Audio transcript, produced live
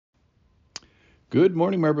Good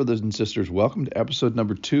morning, my brothers and sisters. Welcome to episode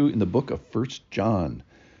number 2 in the book of 1 John.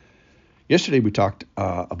 Yesterday we talked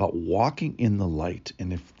about walking in the light,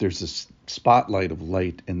 and if there's a spotlight of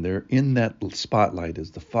light, and there in that spotlight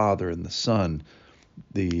is the Father and the Son,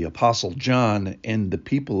 the Apostle John, and the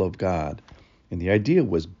people of God. And the idea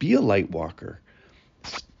was be a light walker.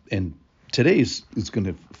 And today's is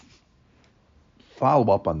going to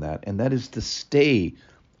follow up on that, and that is to stay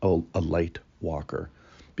a light walker.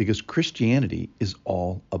 Because Christianity is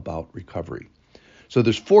all about recovery. So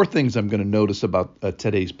there's 4 things I'm going to notice about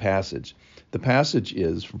today's passage. The passage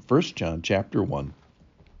is from 1 John chapter 1.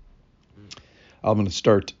 I'm going to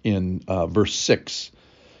start in verse 6.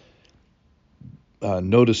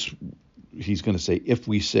 Notice he's going to say, if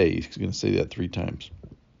we say, he's going to say that 3 times.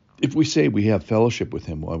 If we say we have fellowship with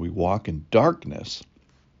him while we walk in darkness,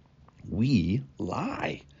 we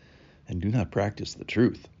lie and do not practice the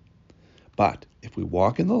truth. But if we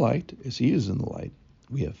walk in the light, as he is in the light,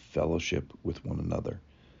 we have fellowship with one another.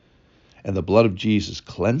 And the blood of Jesus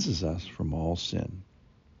cleanses us from all sin.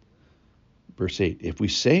 Verse 8, if we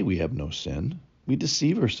say we have no sin, we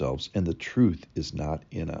deceive ourselves, and the truth is not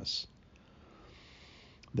in us.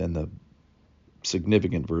 Then the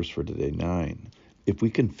significant verse for today, 9. If we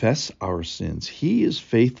confess our sins, he is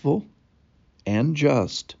faithful and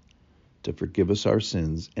just to forgive us our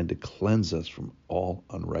sins and to cleanse us from all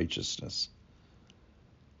unrighteousness.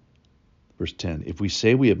 Verse 10, if we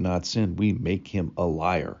say we have not sinned, we make him a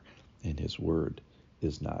liar, and his word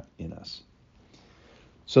is not in us.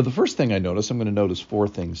 So the first thing I notice, I'm going to notice 4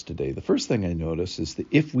 things today. The first thing I notice is that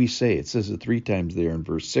if we say, it says it 3 times there in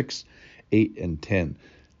verse 6, 8, and 10.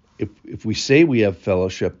 If we say we have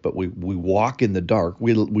fellowship, but we walk in the dark,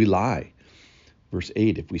 we lie. Verse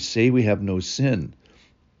 8, if we say we have no sin.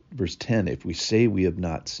 Verse 10, if we say we have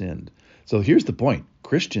not sinned. So here's the point.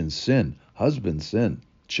 Christians sin, husbands sin,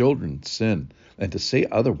 children sin, and to say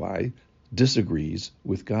otherwise disagrees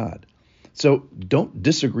with God. So don't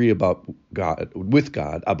disagree with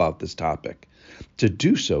God about this topic. To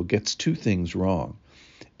do so gets 2 things wrong.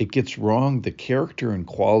 It gets wrong the character and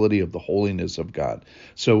quality of the holiness of God.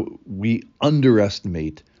 So we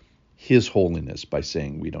underestimate his holiness by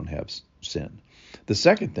saying we don't have sin. The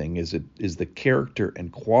second thing is the character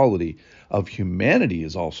and quality of humanity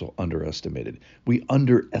is also underestimated. We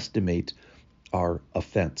underestimate our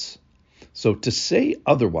offense. So to say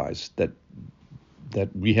otherwise, that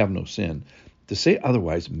we have no sin, to say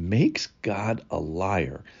otherwise makes God a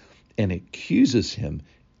liar and accuses him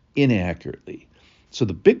inaccurately. So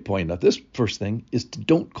the big point of this first thing is to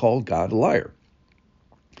don't call God a liar.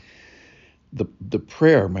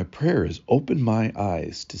 My prayer is open my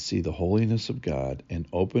eyes to see the holiness of God and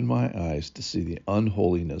open my eyes to see the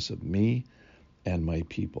unholiness of me and my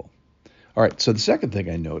people. All right, so the second thing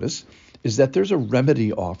I notice is that there's a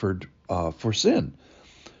remedy offered for sin.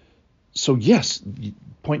 So yes,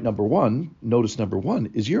 point number 1, notice number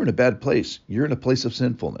 1, is you're in a bad place. You're in a place of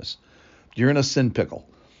sinfulness. You're in a sin pickle.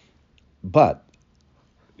 But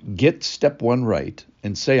get step 1 right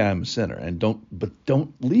and say I'm a sinner, and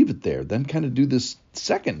don't leave it there. Then kind of do this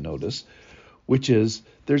second notice, which is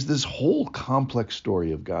there's this whole complex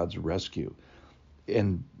story of God's rescue.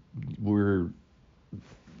 And we're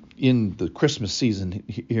in the Christmas season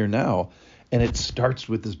here now, and it starts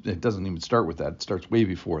with this. It doesn't even start with that. It starts way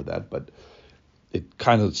before that, but it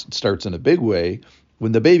kind of starts in a big way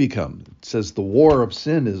when the baby comes. It says the war of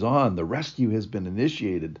sin is on. The rescue has been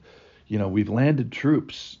initiated. We've landed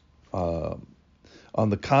troops on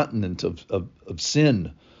the continent of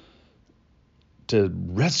sin to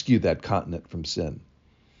rescue that continent from sin.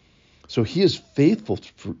 So he is faithful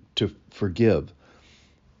to forgive.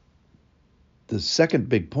 The second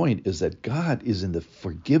big point is that God is in the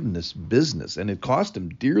forgiveness business, and it cost him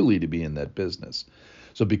dearly to be in that business.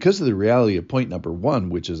 So because of the reality of point number 1,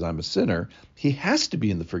 which is I'm a sinner, he has to be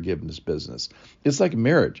in the forgiveness business. It's like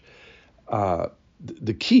marriage.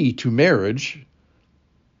 The key to marriage,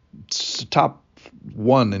 top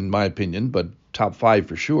 1 in my opinion, but top 5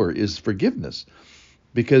 for sure, is forgiveness.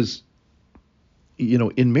 Because,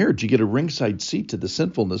 in marriage, you get a ringside seat to the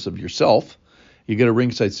sinfulness of yourself. You get a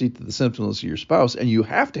ringside seat to the sinfulness of your spouse, and you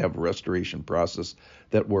have to have a restoration process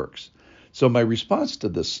that works. So my response to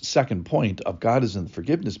this second point of God is in the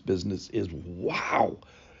forgiveness business is, wow,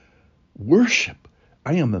 worship.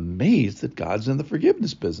 I am amazed that God's in the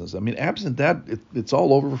forgiveness business. I mean, absent that, it's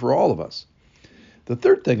all over for all of us. The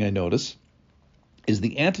third thing I notice is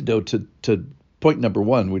the antidote to point number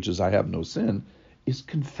 1, which is I have no sin, is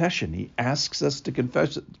confession. He asks us to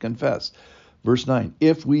confess. Verse 9,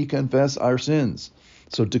 if we confess our sins.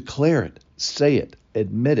 So declare it, say it,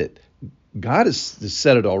 admit it. God has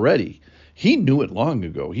said it already. He knew it long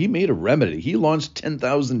ago. He made a remedy. He launched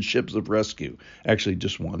 10,000 ships of rescue. Actually,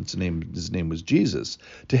 just one. His name was Jesus,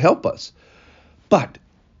 to help us. But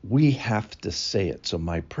we have to say it. So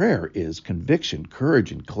my prayer is conviction,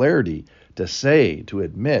 courage, and clarity to say, to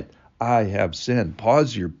admit, I have sinned.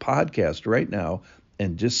 Pause your podcast right now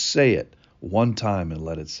and just say it one time and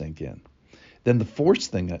let it sink in. Then the fourth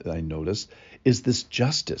thing that I notice is this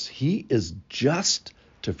justice. He is just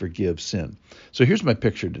to forgive sin. So here's my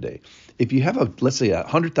picture today. If you have let's say a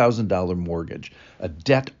 $100,000 mortgage, a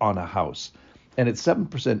debt on a house, and it's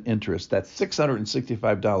 7% interest, that's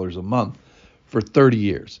 $665 a month for 30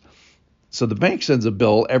 years. So the bank sends a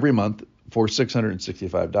bill every month for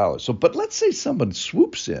 $665. So, but let's say someone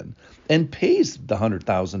swoops in and pays the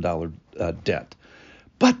 $100,000 debt.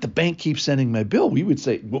 But the bank keeps sending my bill. We would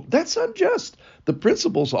say, well, that's unjust. The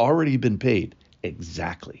principal's already been paid.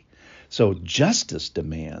 Exactly. So justice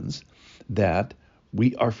demands that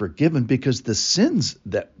we are forgiven because the sins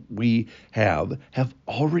that we have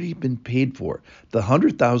already been paid for. The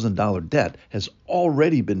 $100,000 debt has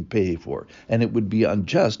already been paid for. And it would be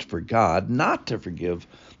unjust for God not to forgive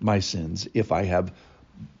my sins if I have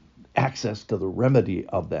access to the remedy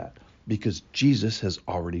of that, because Jesus has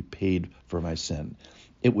already paid for my sin.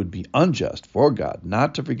 It would be unjust for God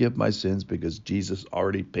not to forgive my sins because Jesus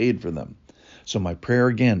already paid for them. So my prayer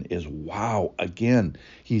again is, wow, again,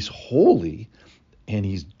 he's holy and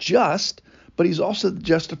he's just, but he's also the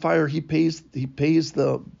justifier. He pays the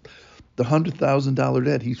 $100,000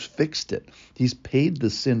 debt. He's fixed it. He's paid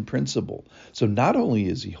the sin principle. So not only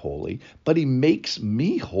is he holy, but he makes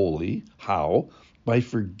me holy. How? By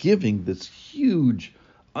forgiving this huge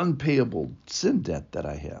unpayable sin debt that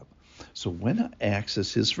I have. So when I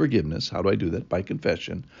access his forgiveness, how do I do that? By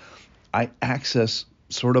confession. I access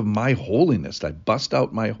sort of my holiness. I bust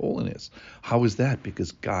out my holiness. How is that?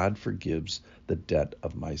 Because God forgives the debt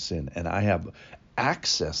of my sin. And I have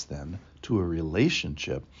access then to a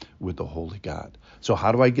relationship with the holy God. So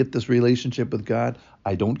how do I get this relationship with God?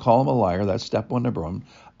 I don't call him a liar. That's step one, number one.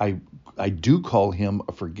 I do call him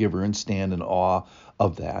a forgiver and stand in awe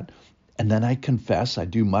of that. And then I confess, I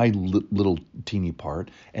do my little teeny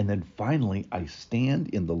part. And then finally, I stand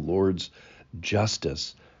in the Lord's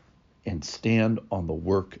justice and stand on the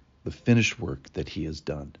work, the finished work that he has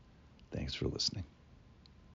done. Thanks for listening.